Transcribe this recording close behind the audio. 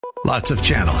Lots of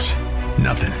channels,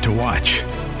 nothing to watch,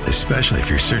 especially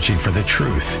if you're searching for the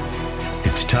truth.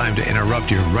 It's time to interrupt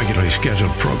your regularly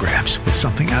scheduled programs with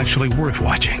something actually worth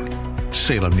watching.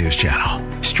 Salem News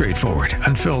Channel. Straightforward,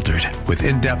 unfiltered, with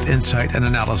in-depth insight and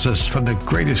analysis from the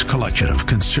greatest collection of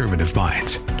conservative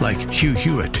minds like Hugh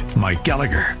Hewitt, Mike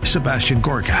Gallagher, Sebastian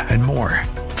Gorka, and more.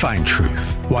 Find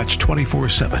truth. Watch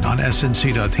 24/7 on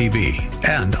snc.tv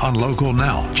and on Local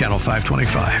Now, Channel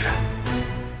 525.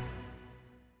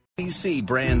 BC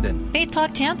Brandon. Faith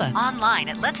Talk Tampa. Online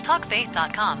at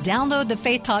letstalkfaith.com. Download the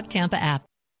Faith Talk Tampa app.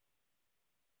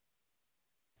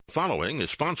 Following is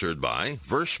sponsored by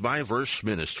Verse by Verse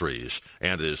Ministries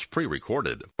and is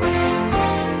pre-recorded.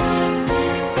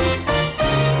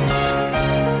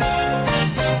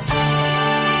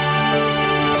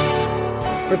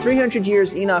 For 300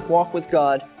 years, Enoch walked with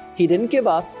God. He didn't give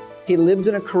up. He lived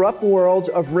in a corrupt world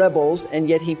of rebels, and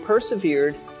yet he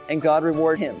persevered, and God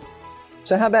rewarded him.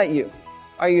 So how about you?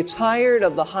 Are you tired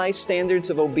of the high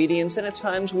standards of obedience? And at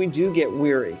times we do get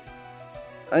weary.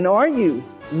 And are you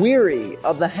weary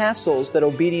of the hassles that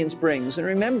obedience brings? And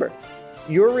remember,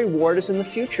 your reward is in the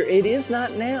future. It is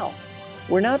not now.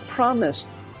 We're not promised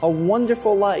a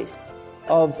wonderful life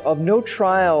of no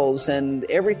trials and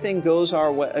everything goes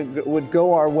our way, would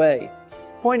go our way.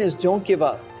 Point is, don't give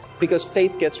up, because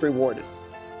faith gets rewarded.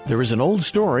 There is an old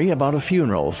story about a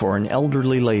funeral for an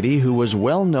elderly lady who was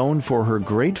well known for her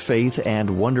great faith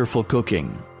and wonderful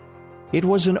cooking. It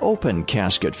was an open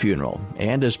casket funeral,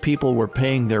 and as people were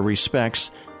paying their respects,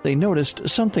 they noticed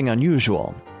something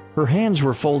unusual. Her hands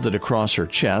were folded across her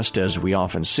chest, as we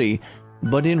often see,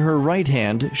 but in her right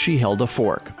hand she held a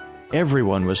fork.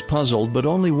 Everyone was puzzled, but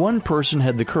only one person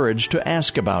had the courage to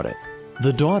ask about it.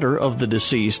 The daughter of the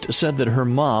deceased said that her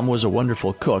mom was a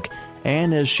wonderful cook,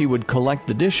 and as she would collect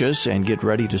the dishes and get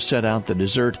ready to set out the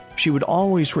dessert, she would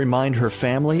always remind her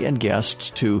family and guests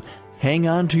to hang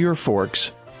on to your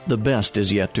forks. The best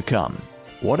is yet to come.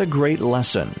 What a great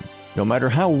lesson. No matter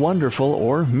how wonderful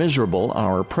or miserable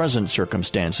our present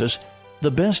circumstances, the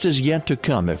best is yet to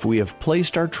come if we have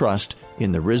placed our trust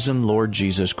in the risen Lord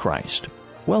Jesus Christ.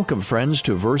 Welcome, friends,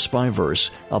 to Verse by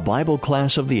Verse, a Bible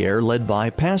class of the air led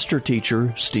by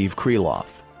pastor-teacher Steve Kreloff.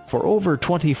 For over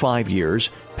 25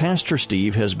 years, Pastor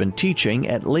Steve has been teaching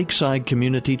at Lakeside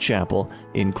Community Chapel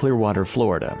in Clearwater,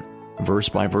 Florida. Verse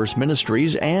by Verse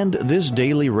Ministries and this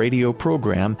daily radio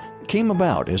program came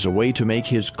about as a way to make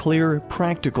his clear,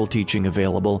 practical teaching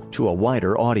available to a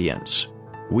wider audience.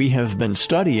 We have been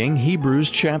studying Hebrews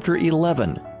chapter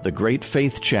 11, the great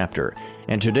faith chapter,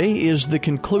 and today is the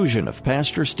conclusion of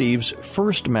Pastor Steve's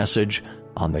first message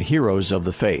on the heroes of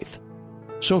the faith.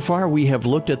 So far, we have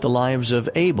looked at the lives of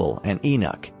Abel and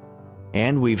Enoch,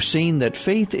 and we've seen that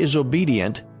faith is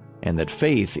obedient and that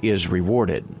faith is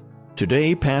rewarded.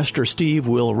 Today, Pastor Steve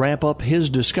will wrap up his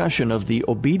discussion of the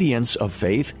obedience of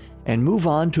faith and move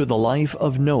on to the life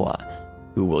of Noah,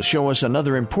 who will show us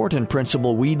another important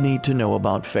principle we need to know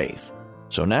about faith.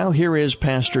 So now here is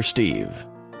Pastor Steve.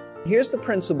 Here's the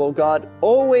principle. God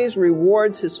always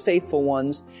rewards His faithful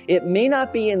ones. It may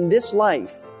not be in this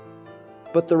life,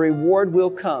 but the reward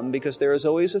will come because there is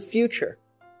always a future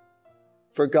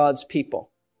for God's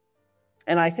people.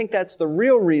 And I think that's the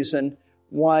real reason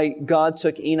why God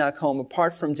took Enoch home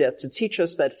apart from death, to teach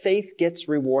us that faith gets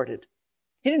rewarded.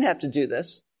 He didn't have to do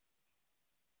this.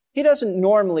 He doesn't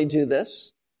normally do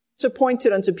this. It's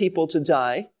appointed unto people to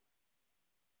die.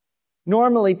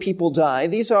 Normally people die.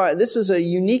 This is a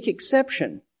unique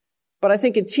exception. But I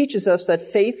think it teaches us that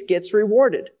faith gets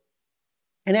rewarded.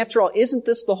 And after all, isn't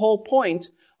this the whole point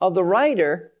of the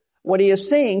writer, what he is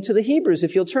saying to the Hebrews?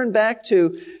 If you'll turn back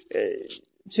to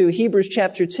Hebrews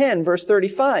chapter 10, verse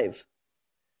 35.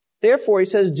 Therefore, he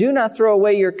says, do not throw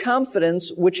away your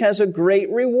confidence, which has a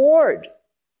great reward.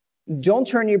 Don't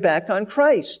turn your back on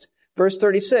Christ. Verse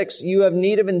 36, you have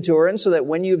need of endurance so that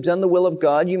when you have done the will of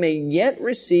God, you may yet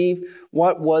receive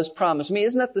what was promised. I mean,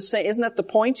 isn't that the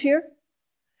point here?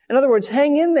 In other words,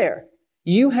 hang in there.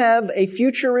 You have a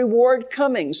future reward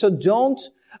coming. So don't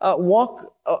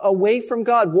walk away from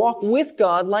God. Walk with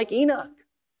God like Enoch.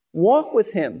 Walk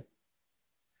with Him.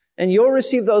 And you'll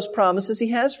receive those promises He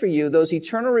has for you, those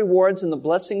eternal rewards and the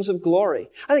blessings of glory.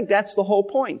 I think that's the whole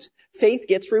point. Faith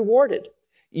gets rewarded.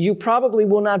 You probably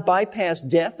will not bypass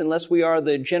death unless we are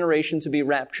the generation to be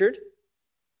raptured.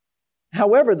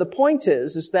 However, the point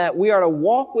is that we are to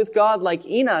walk with God like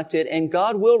Enoch did, and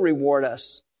God will reward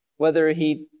us, whether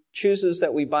He chooses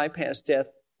that we bypass death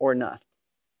or not.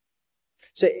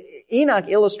 So Enoch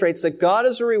illustrates that God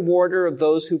is a rewarder of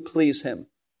those who please Him.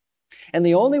 And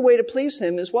the only way to please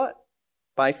Him is what?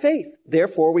 By faith.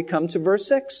 Therefore, we come to verse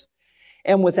 6.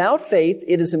 And without faith,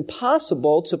 it is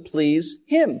impossible to please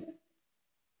Him.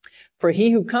 For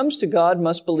he who comes to God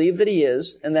must believe that he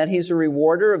is, and that he's a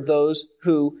rewarder of those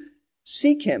who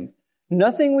seek him.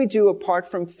 Nothing we do apart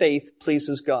from faith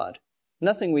pleases God.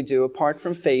 Nothing we do apart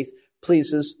from faith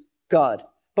pleases God.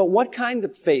 But what kind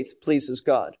of faith pleases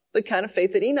God? The kind of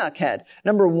faith that Enoch had.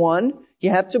 Number one, you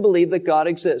have to believe that God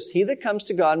exists. He that comes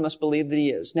to God must believe that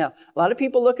he is. Now, a lot of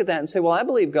people look at that and say, well, I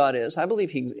believe God is. I believe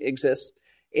he exists.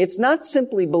 It's not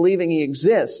simply believing he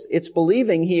exists. It's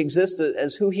believing he exists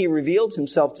as who he revealed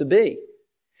himself to be.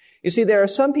 You see, there are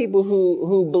some people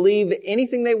who believe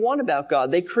anything they want about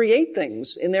God. They create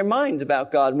things in their mind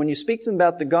about God. When you speak to them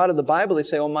about the God of the Bible, they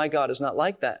say, oh, my God is not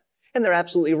like that. And they're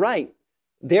absolutely right.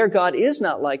 Their God is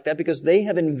not like that because they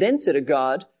have invented a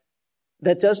God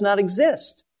that does not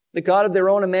exist, the God of their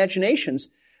own imaginations.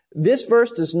 This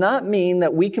verse does not mean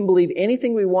that we can believe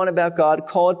anything we want about God,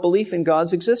 call it belief in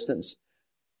God's existence.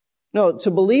 No,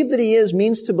 to believe that he is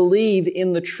means to believe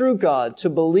in the true God, to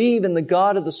believe in the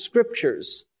God of the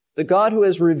Scriptures, the God who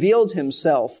has revealed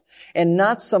himself, and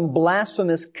not some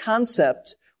blasphemous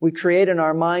concept we create in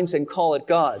our minds and call it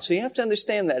God. So you have to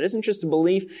understand that. It isn't just a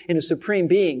belief in a supreme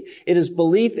being. It is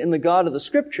belief in the God of the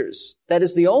Scriptures. That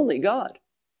is the only God.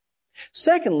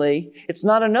 Secondly, it's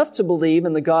not enough to believe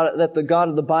in that the God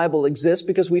of the Bible exists,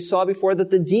 because we saw before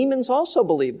that the demons also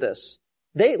believe this.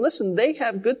 They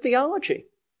have good theology.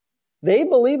 They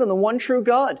believe in the one true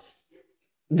God.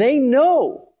 They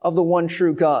know of the one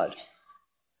true God.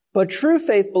 But true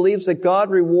faith believes that God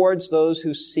rewards those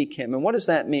who seek him. And what does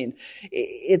that mean?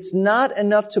 It's not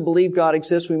enough to believe God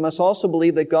exists. We must also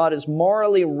believe that God is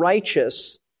morally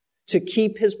righteous to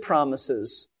keep his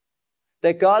promises.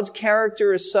 That God's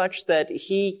character is such that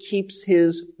he keeps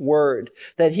his word.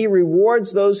 That he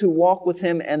rewards those who walk with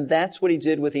him, and that's what he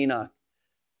did with Enoch.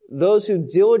 Those who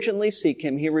diligently seek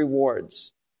him, he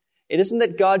rewards. It isn't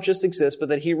that God just exists, but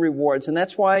that he rewards. And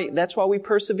that's why we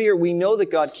persevere. We know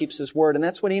that God keeps his word, and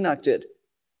that's what Enoch did.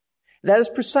 That is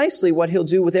precisely what he'll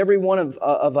do with every one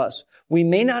of us. We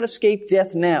may not escape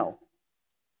death now,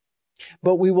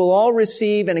 but we will all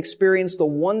receive and experience the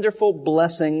wonderful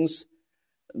blessings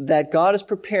that God has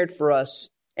prepared for us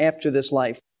after this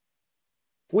life.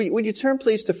 Would you turn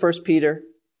please to 1 Peter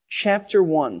chapter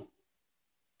 1,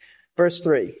 verse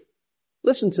 3.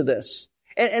 Listen to this.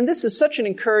 And this is such an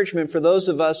encouragement for those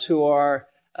of us who are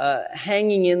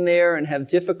hanging in there and have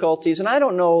difficulties. And I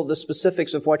don't know the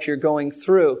specifics of what you're going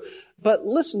through, but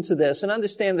listen to this and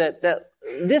understand that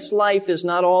this life is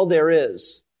not all there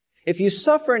is. If you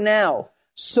suffer now,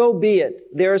 so be it.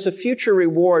 There is a future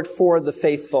reward for the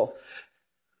faithful.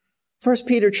 1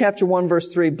 Peter chapter 1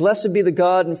 verse 3, Blessed be the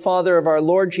God and Father of our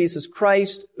Lord Jesus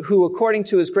Christ, who according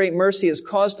to his great mercy has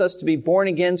caused us to be born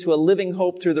again to a living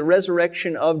hope through the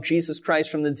resurrection of Jesus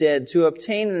Christ from the dead, to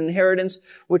obtain an inheritance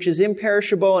which is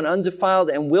imperishable and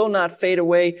undefiled and will not fade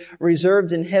away,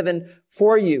 reserved in heaven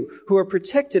for you, who are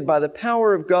protected by the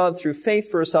power of God through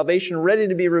faith for a salvation ready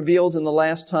to be revealed in the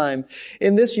last time.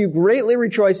 In this you greatly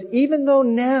rejoice, even though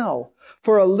now,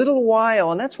 for a little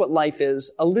while, and that's what life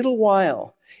is, a little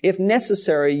while, if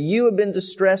necessary, you have been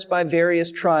distressed by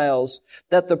various trials,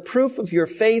 that the proof of your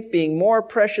faith, being more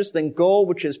precious than gold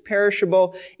which is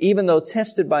perishable, even though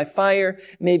tested by fire,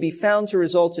 may be found to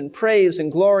result in praise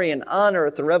and glory and honor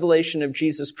at the revelation of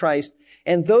Jesus Christ.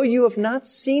 And though you have not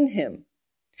seen him,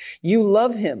 you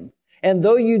love him. And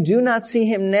though you do not see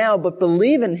him now, but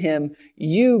believe in him,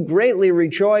 you greatly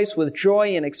rejoice with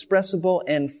joy inexpressible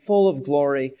and full of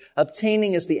glory,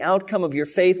 obtaining as the outcome of your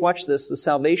faith, watch this, the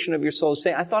salvation of your souls.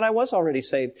 Say, I thought I was already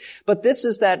saved. But this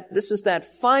is that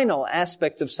final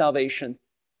aspect of salvation.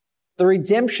 The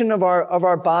redemption of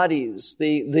our bodies,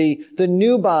 the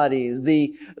new bodies,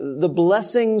 the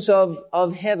blessings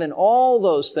of heaven, all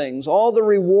those things, all the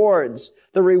rewards.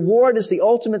 The reward is the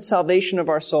ultimate salvation of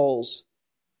our souls.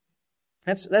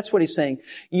 That's what he's saying.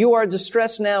 You are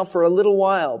distressed now for a little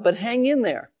while, but hang in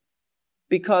there,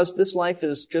 because this life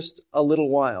is just a little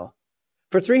while.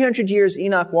 For 300 years,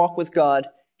 Enoch walked with God.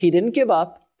 He didn't give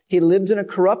up. He lived in a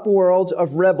corrupt world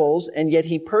of rebels, and yet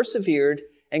he persevered,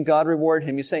 and God rewarded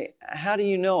him. You say, how do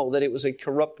you know that it was a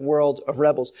corrupt world of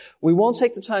rebels? We won't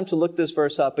take the time to look this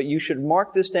verse up, but you should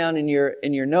mark this down in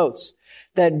your notes.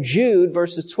 That Jude,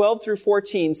 verses 12 through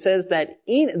 14, says that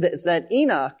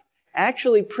Enoch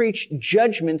actually preached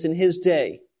judgment in his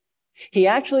day. He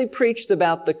actually preached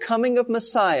about the coming of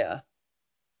Messiah,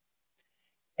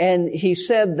 and he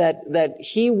said that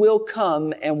he will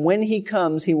come, and when he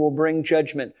comes, he will bring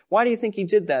judgment. Why do you think he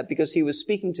did that? Because he was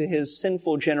speaking to his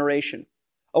sinful generation,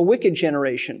 a wicked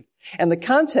generation. And the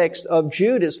context of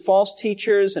Jude is false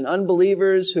teachers and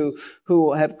unbelievers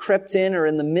who have crept in or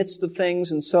in the midst of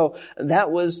things, and so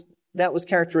that was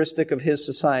characteristic of his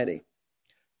society.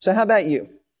 So how about you?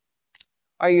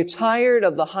 Are you tired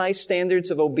of the high standards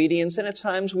of obedience? And at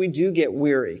times we do get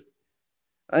weary.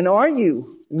 And are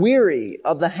you weary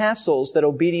of the hassles that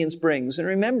obedience brings? And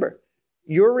remember,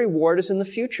 your reward is in the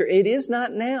future. It is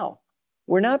not now.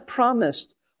 We're not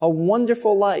promised a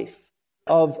wonderful life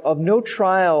of no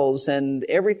trials and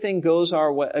everything goes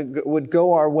our way, would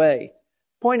go our way.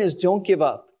 Point is, don't give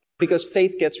up, because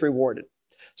faith gets rewarded.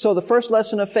 So the first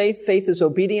lesson of faith is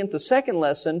obedient. The second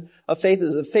lesson of faith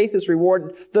is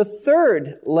rewarded. The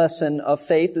third lesson of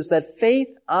faith is that faith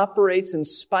operates in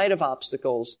spite of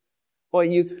obstacles. Well,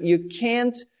 you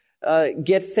can't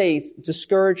get faith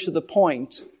discouraged to the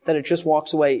point that it just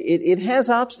walks away. It has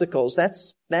obstacles.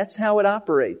 That's how it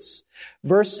operates.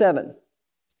 Verse 7.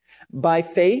 By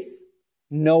faith,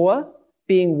 Noah,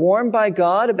 being warned by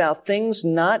God about things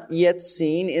not yet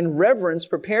seen, in reverence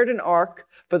prepared an ark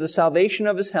for the salvation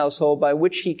of his household, by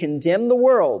which he condemned the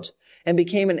world and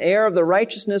became an heir of the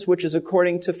righteousness which is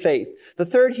according to faith. The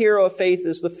third hero of faith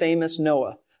is the famous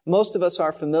Noah. Most of us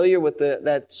are familiar with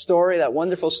that story, that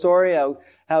wonderful story,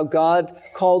 how God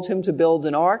called him to build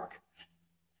an ark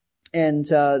and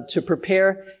to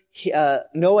prepare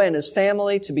Noah and his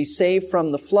family to be saved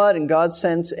from the flood. And God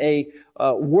sent a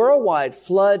worldwide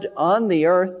flood on the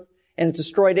earth, and it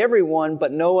destroyed everyone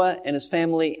but Noah and his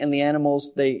family and the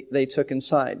animals they took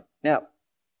inside. Now,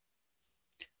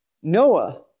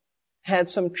 Noah had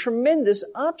some tremendous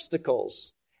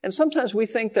obstacles. And sometimes we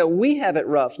think that we have it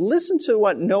rough. Listen to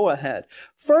what Noah had.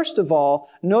 First of all,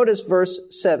 notice verse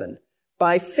 7.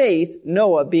 By faith,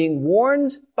 Noah, being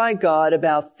warned by God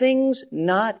about things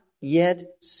not yet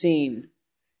seen.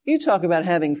 You talk about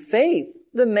having faith.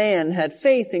 The man had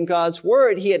faith in God's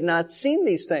word. He had not seen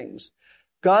these things.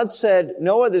 God said,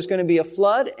 Noah, there's going to be a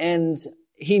flood, and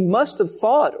he must have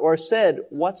thought or said,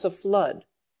 what's a flood?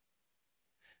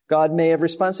 God may have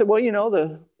responded,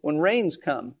 well, when rains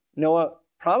come. Noah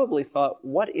probably thought,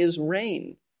 what is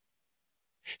rain?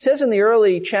 It says in the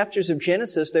early chapters of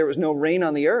Genesis, there was no rain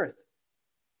on the earth.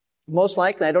 Most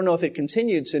likely, I don't know if it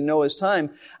continued to Noah's time.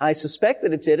 I suspect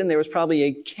that it did, and there was probably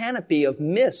a canopy of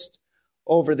mist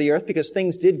over the earth because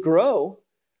things did grow.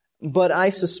 But I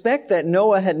suspect that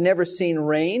Noah had never seen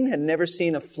rain, had never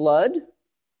seen a flood.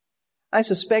 I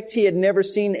suspect he had never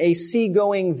seen a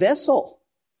seagoing vessel.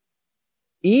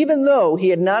 Even though he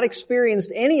had not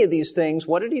experienced any of these things,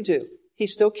 what did he do? He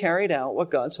still carried out what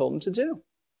God told him to do.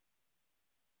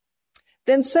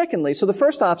 Then secondly, so the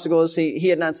first obstacle is he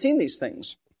had not seen these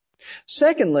things.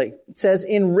 Secondly, it says,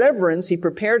 in reverence, he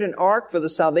prepared an ark for the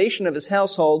salvation of his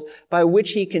household, by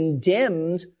which he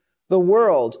condemned the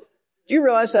world. Do you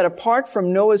realize that apart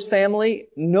from Noah's family,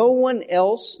 no one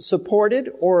else supported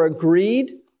or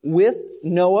agreed with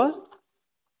Noah?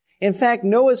 In fact,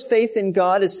 Noah's faith in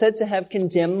God is said to have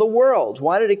condemned the world.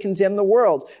 Why did it condemn the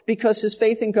world? Because his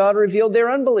faith in God revealed their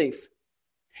unbelief.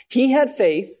 He had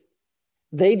faith.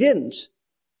 They didn't.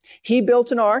 He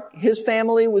built an ark. His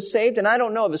family was saved. And I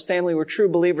don't know if his family were true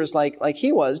believers like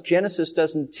he was. Genesis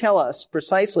doesn't tell us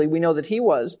precisely. We know that he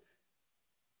was.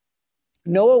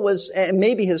 Noah was, and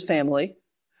maybe his family,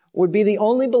 would be the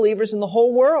only believers in the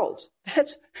whole world.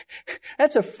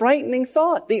 That's a frightening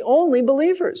thought. The only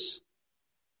believers.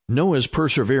 Noah's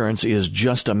perseverance is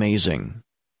just amazing.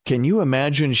 Can you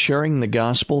imagine sharing the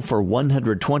gospel for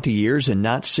 120 years and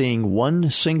not seeing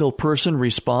one single person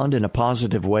respond in a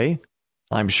positive way?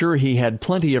 I'm sure he had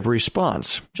plenty of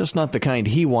response, just not the kind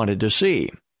he wanted to see.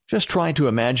 Just try to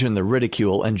imagine the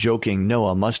ridicule and joking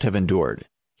Noah must have endured.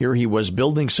 Here he was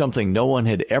building something no one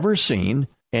had ever seen,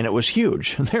 and it was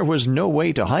huge. There was no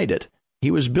way to hide it.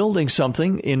 He was building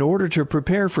something in order to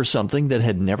prepare for something that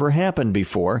had never happened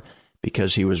before,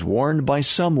 because he was warned by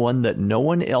someone that no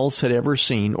one else had ever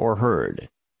seen or heard.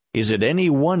 Is it any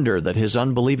wonder that his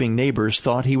unbelieving neighbors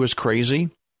thought he was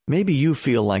crazy? Maybe you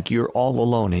feel like you're all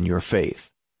alone in your faith.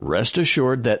 Rest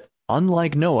assured that,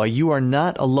 unlike Noah, you are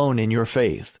not alone in your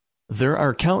faith. There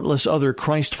are countless other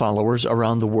Christ followers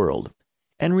around the world.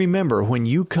 And remember, when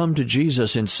you come to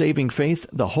Jesus in saving faith,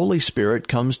 the Holy Spirit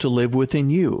comes to live within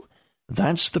you.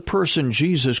 That's the person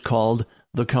Jesus called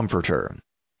the Comforter.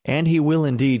 And he will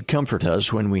indeed comfort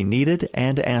us when we need it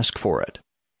and ask for it.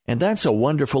 And that's a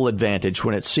wonderful advantage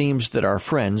when it seems that our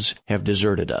friends have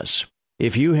deserted us.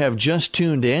 If you have just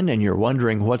tuned in and you're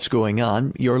wondering what's going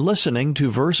on, you're listening to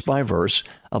Verse by Verse,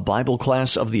 a Bible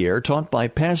class of the air taught by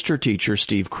pastor-teacher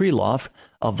Steve Kreloff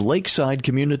of Lakeside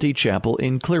Community Chapel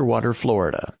in Clearwater,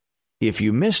 Florida. If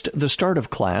you missed the start of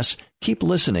class, keep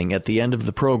listening at the end of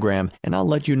the program, and I'll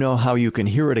let you know how you can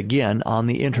hear it again on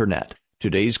the Internet.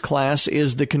 Today's class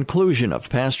is the conclusion of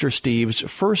Pastor Steve's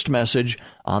first message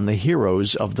on the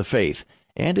heroes of the faith,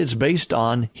 and it's based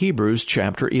on Hebrews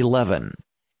chapter 11.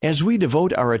 As we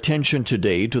devote our attention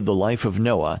today to the life of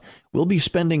Noah, we'll be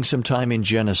spending some time in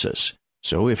Genesis.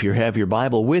 So if you have your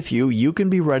Bible with you, you can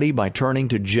be ready by turning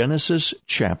to Genesis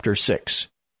chapter 6.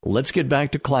 Let's get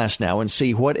back to class now and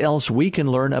see what else we can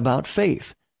learn about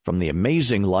faith from the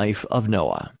amazing life of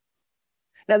Noah.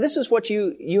 Now, this is what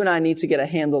you and I need to get a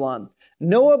handle on.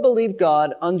 Noah believed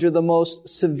God under the most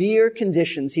severe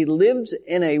conditions. He lived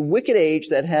in a wicked age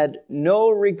that had no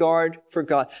regard for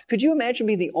God. Could you imagine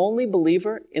being the only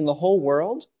believer in the whole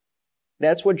world?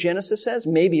 That's what Genesis says.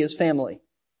 Maybe his family.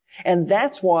 And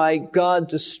that's why God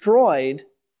destroyed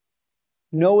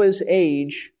Noah's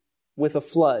age with a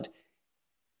flood.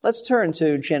 Let's turn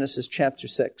to Genesis chapter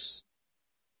 6,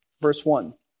 verse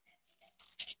 1.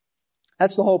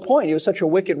 That's the whole point. It was such a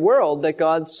wicked world that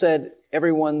God said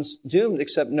everyone's doomed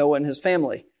except Noah and his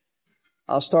family.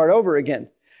 I'll start over again.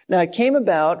 Now it came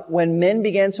about when men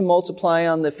began to multiply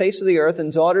on the face of the earth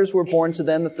and daughters were born to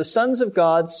them, that the sons of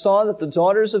God saw that the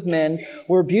daughters of men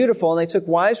were beautiful, and they took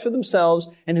wives for themselves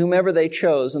and whomever they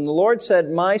chose. And the Lord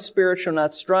said, My spirit shall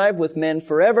not strive with men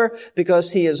forever,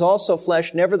 because he is also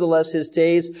flesh. Nevertheless, his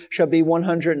days shall be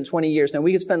 120 years. Now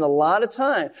we could spend a lot of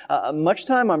time, much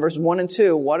time on verses 1 and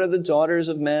 2. What are the daughters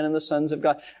of men and the sons of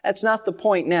God? That's not the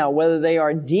point now, whether they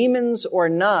are demons or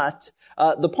not.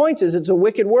 The point is, it's a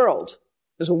wicked world.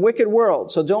 It's a wicked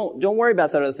world, so don't worry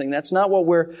about that other thing. That's not what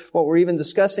we're even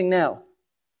discussing now.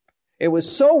 It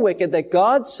was so wicked that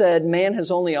God said man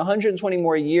has only 120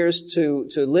 more years to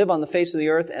live on the face of the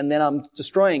earth, and then I'm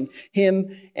destroying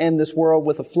him and this world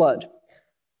with a flood.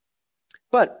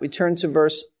 But we turn to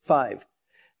verse 5.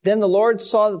 Then the Lord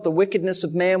saw that the wickedness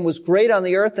of man was great on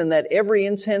the earth, and that every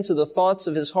intent of the thoughts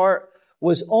of his heart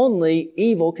was only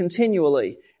evil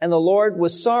continually. And the Lord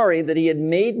was sorry that he had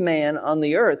made man on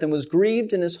the earth and was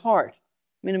grieved in his heart.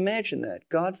 I mean, imagine that.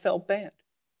 God felt bad.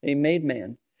 He made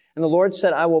man. And the Lord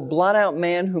said, I will blot out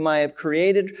man whom I have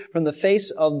created from the face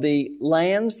of the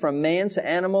land, from man to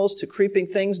animals, to creeping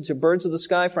things, and to birds of the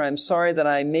sky, for I am sorry that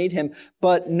I made him.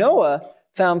 But Noah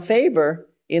found favor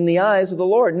in the eyes of the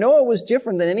Lord. Noah was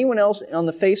different than anyone else on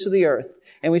the face of the earth.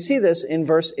 And we see this in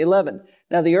verse 11.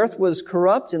 Now the earth was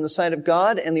corrupt in the sight of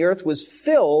God, and the earth was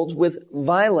filled with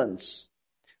violence.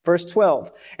 Verse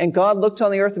 12. And God looked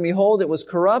on the earth, and behold, it was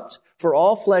corrupt, for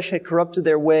all flesh had corrupted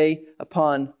their way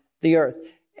upon the earth.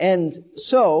 And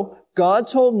so God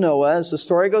told Noah, as the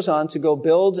story goes on, to go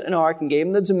build an ark and gave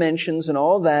him the dimensions and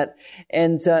all that.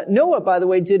 And Noah, by the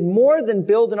way, did more than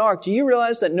build an ark. Do you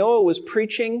realize that Noah was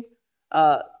preaching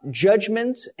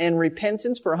judgment and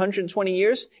repentance for 120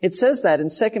 years? It says that in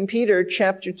 2 Peter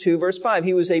chapter 2, verse 5.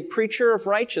 He was a preacher of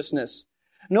righteousness.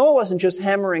 Noah wasn't just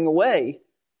hammering away.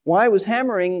 Why was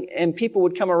hammering and people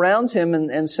would come around him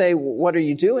and say, what are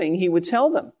you doing? He would tell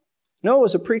them. Noah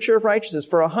was a preacher of righteousness.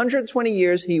 For 120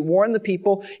 years, he warned the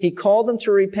people. He called them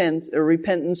to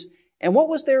repentance. And what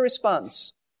was their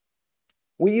response?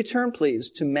 Will you turn,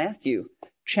 please, to Matthew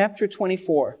chapter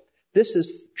 24. This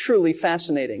is truly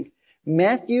fascinating.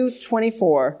 Matthew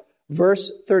 24,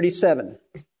 verse 37.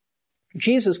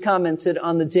 Jesus commented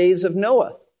on the days of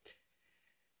Noah.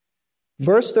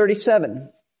 Verse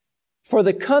 37. For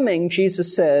the coming,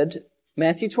 Jesus said,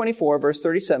 Matthew 24, verse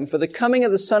 37, for the coming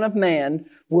of the Son of Man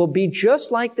will be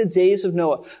just like the days of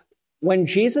Noah. When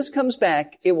Jesus comes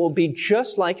back, it will be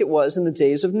just like it was in the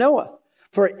days of Noah.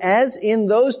 For as in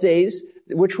those days,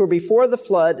 which were before the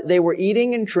flood, they were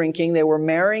eating and drinking, they were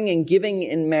marrying and giving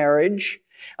in marriage,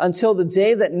 until the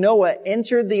day that Noah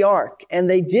entered the ark. And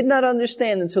they did not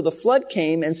understand until the flood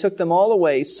came and took them all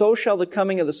away. So shall the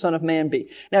coming of the Son of Man be.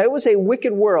 Now, it was a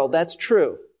wicked world. That's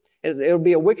true. It'll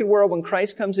be a wicked world when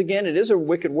Christ comes again. It is a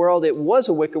wicked world. It was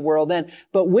a wicked world then.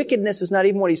 But wickedness is not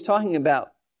even what he's talking about.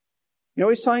 You know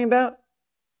what he's talking about?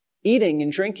 Eating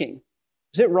and drinking.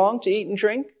 Is it wrong to eat and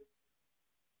drink?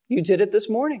 You did it this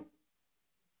morning.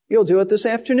 You'll do it this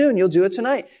afternoon. You'll do it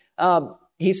tonight.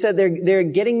 He said they're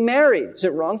getting married. Is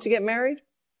it wrong to get married?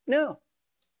 No.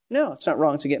 No, it's not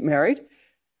wrong to get married.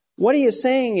 What he is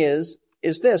saying is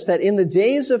this, that in the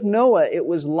days of Noah, it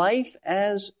was life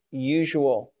as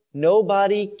usual.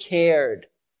 Nobody cared.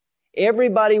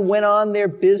 Everybody went on their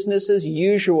business as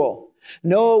usual.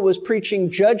 Noah was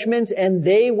preaching judgment, and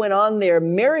they went on their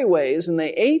merry ways, and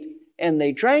they ate, and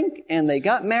they drank, and they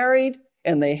got married,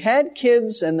 and they had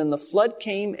kids, and then the flood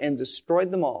came and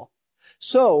destroyed them all.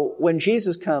 So when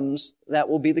Jesus comes, that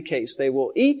will be the case. They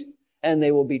will eat, and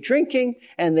they will be drinking,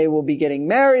 and they will be getting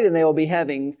married, and they will be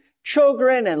having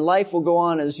children, and life will go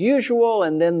on as usual,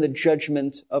 and then the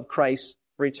judgment of Christ's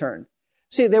return.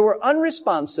 See, they were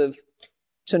unresponsive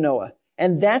to Noah,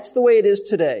 and that's the way it is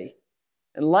today.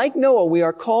 And like Noah, we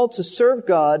are called to serve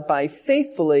God by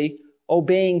faithfully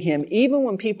obeying Him, even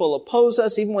when people oppose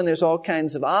us, even when there's all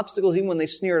kinds of obstacles, even when they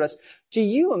sneer at us. Can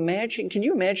you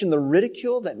imagine the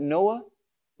ridicule that Noah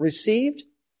received?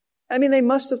 I mean, they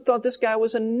must have thought this guy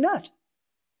was a nut.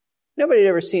 Nobody had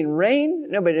ever seen rain.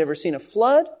 Nobody had ever seen a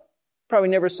flood. Probably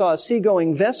never saw a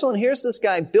seagoing vessel. And here's this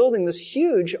guy building this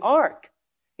huge ark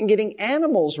and getting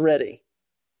animals ready.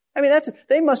 I mean,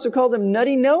 they must have called him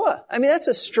Nutty Noah. I mean, that's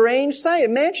a strange sight.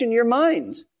 Imagine your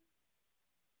minds.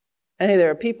 And hey,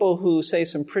 there are people who say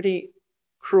some pretty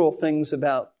cruel things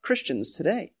about Christians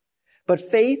today. But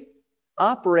faith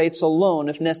operates alone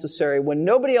if necessary. When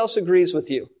nobody else agrees with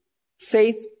you,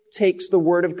 faith takes the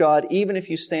Word of God even if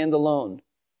you stand alone.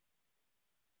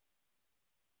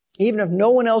 Even if no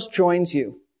one else joins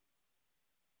you,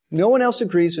 no one else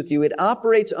agrees with you, it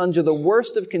operates under the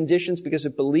worst of conditions because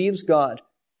it believes God.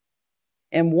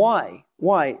 And why?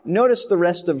 Why? Notice the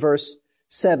rest of verse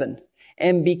 7.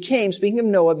 And became, speaking of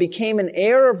Noah, became an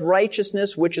heir of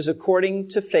righteousness, which is according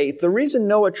to faith. The reason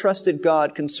Noah trusted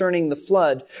God concerning the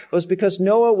flood was because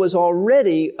Noah was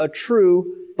already a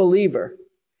true believer.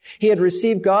 He had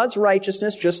received God's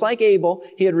righteousness, just like Abel.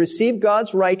 He had received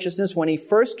God's righteousness when he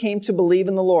first came to believe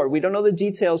in the Lord. We don't know the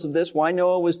details of this, why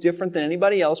Noah was different than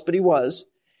anybody else, but he was.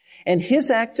 And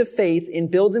his act of faith in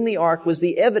building the ark was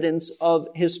the evidence of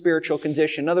his spiritual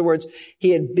condition. In other words,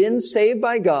 he had been saved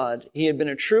by God. He had been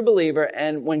a true believer.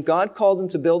 And when God called him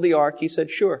to build the ark, he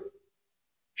said, sure,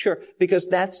 because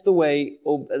that's the way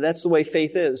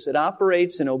faith is. It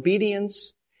operates in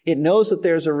obedience. It knows that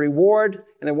there's a reward,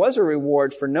 and there was a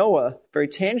reward for Noah, a very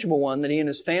tangible one, that he and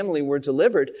his family were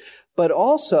delivered, but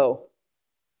also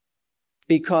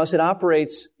because it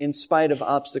operates in spite of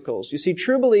obstacles. You see,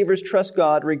 true believers trust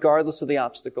God regardless of the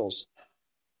obstacles.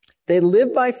 They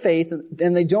live by faith,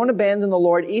 and they don't abandon the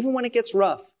Lord even when it gets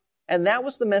rough. And that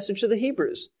was the message of the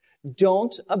Hebrews.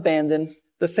 Don't abandon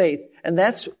the faith. And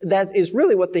that is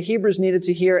really what the Hebrews needed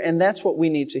to hear, and that's what we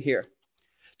need to hear.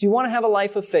 Do you want to have a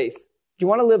life of faith? Do you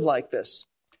want to live like this?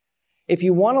 If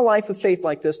you want a life of faith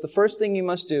like this, the first thing you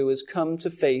must do is come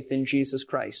to faith in Jesus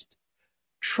Christ.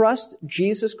 Trust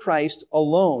Jesus Christ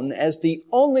alone as the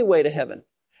only way to heaven.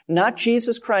 Not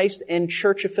Jesus Christ and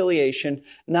church affiliation,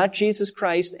 not Jesus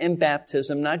Christ and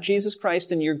baptism, not Jesus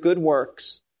Christ and your good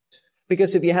works.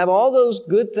 Because if you have all those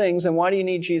good things, then why do you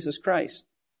need Jesus Christ?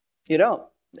 You don't.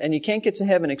 And you can't get to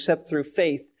heaven except through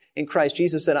faith in Christ.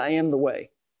 Jesus said, I am the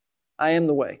way. I am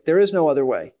the way. There is no other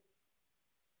way.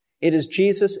 It is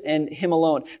Jesus and Him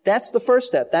alone. That's the first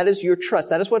step. That is your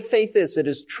trust. That is what faith is. It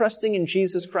is trusting in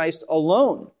Jesus Christ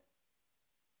alone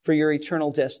for your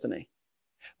eternal destiny.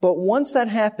 But once that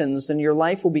happens, then your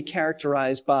life will be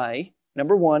characterized by,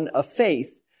 number one, a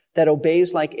faith that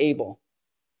obeys like Abel.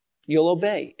 You'll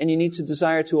obey, and you need to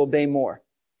desire to obey more.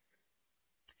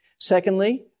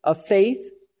 Secondly, a faith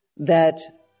that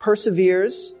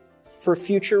perseveres for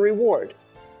future reward,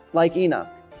 like Enoch.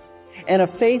 And a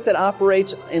faith that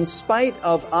operates in spite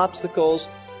of obstacles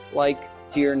like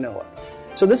dear Noah.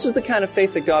 So this is the kind of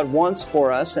faith that God wants for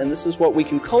us, and this is what we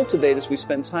can cultivate as we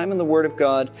spend time in the Word of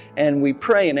God, and we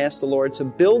pray and ask the Lord to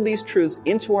build these truths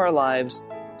into our lives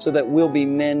so that we'll be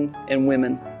men and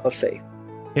women of faith.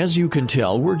 As you can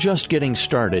tell, we're just getting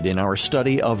started in our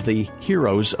study of the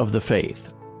heroes of the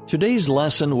faith. Today's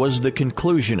lesson was the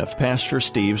conclusion of Pastor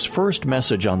Steve's first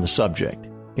message on the subject.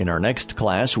 In our next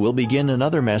class, we'll begin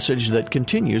another message that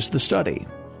continues the study.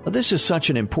 This is such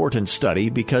an important study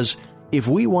because if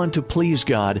we want to please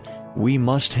God, we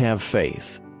must have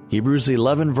faith. Hebrews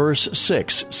 11 verse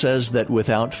 6 says that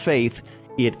without faith,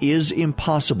 it is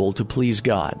impossible to please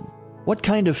God. What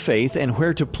kind of faith and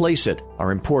where to place it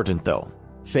are important, though.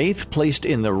 Faith placed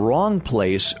in the wrong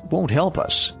place won't help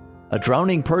us. A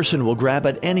drowning person will grab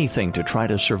at anything to try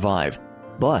to survive,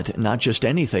 but not just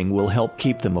anything will help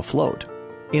keep them afloat.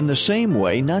 In the same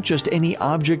way, not just any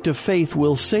object of faith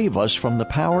will save us from the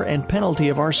power and penalty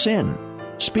of our sin.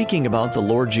 Speaking about the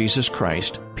Lord Jesus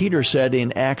Christ, Peter said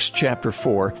in Acts chapter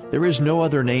 4, "There is no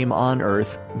other name on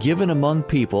earth given among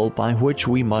people by which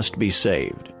we must be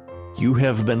saved." You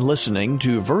have been listening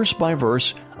to Verse by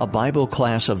Verse, a Bible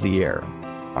class of the air.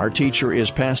 Our teacher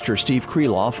is Pastor Steve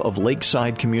Kreloff of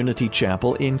Lakeside Community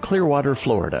Chapel in Clearwater,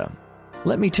 Florida.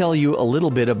 Let me tell you a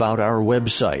little bit about our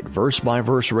website,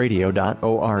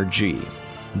 versebyverseradio.org.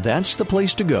 That's the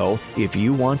place to go if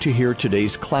you want to hear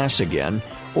today's class again,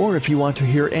 or if you want to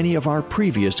hear any of our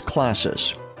previous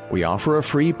classes. We offer a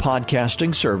free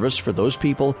podcasting service for those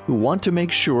people who want to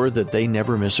make sure that they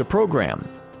never miss a program.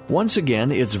 Once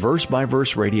again, it's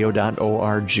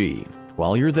versebyverseradio.org.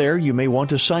 While you're there, you may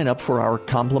want to sign up for our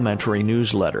complimentary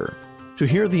newsletter. To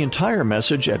hear the entire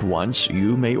message at once,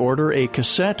 you may order a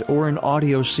cassette or an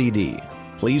audio CD.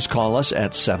 Please call us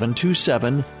at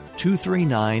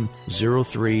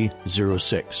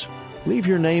 727-239-0306. Leave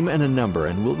your name and a number,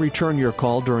 and we'll return your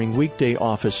call during weekday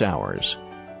office hours.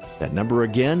 That number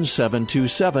again,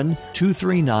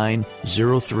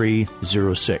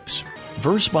 727-239-0306.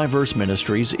 Verse by Verse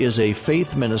Ministries is a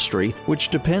faith ministry which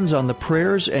depends on the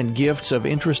prayers and gifts of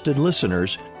interested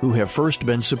listeners who have first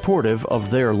been supportive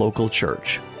of their local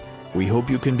church. We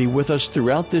hope you can be with us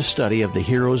throughout this study of the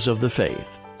heroes of the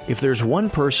faith. If there's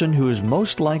one person who is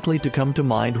most likely to come to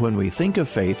mind when we think of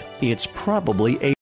faith, it's probably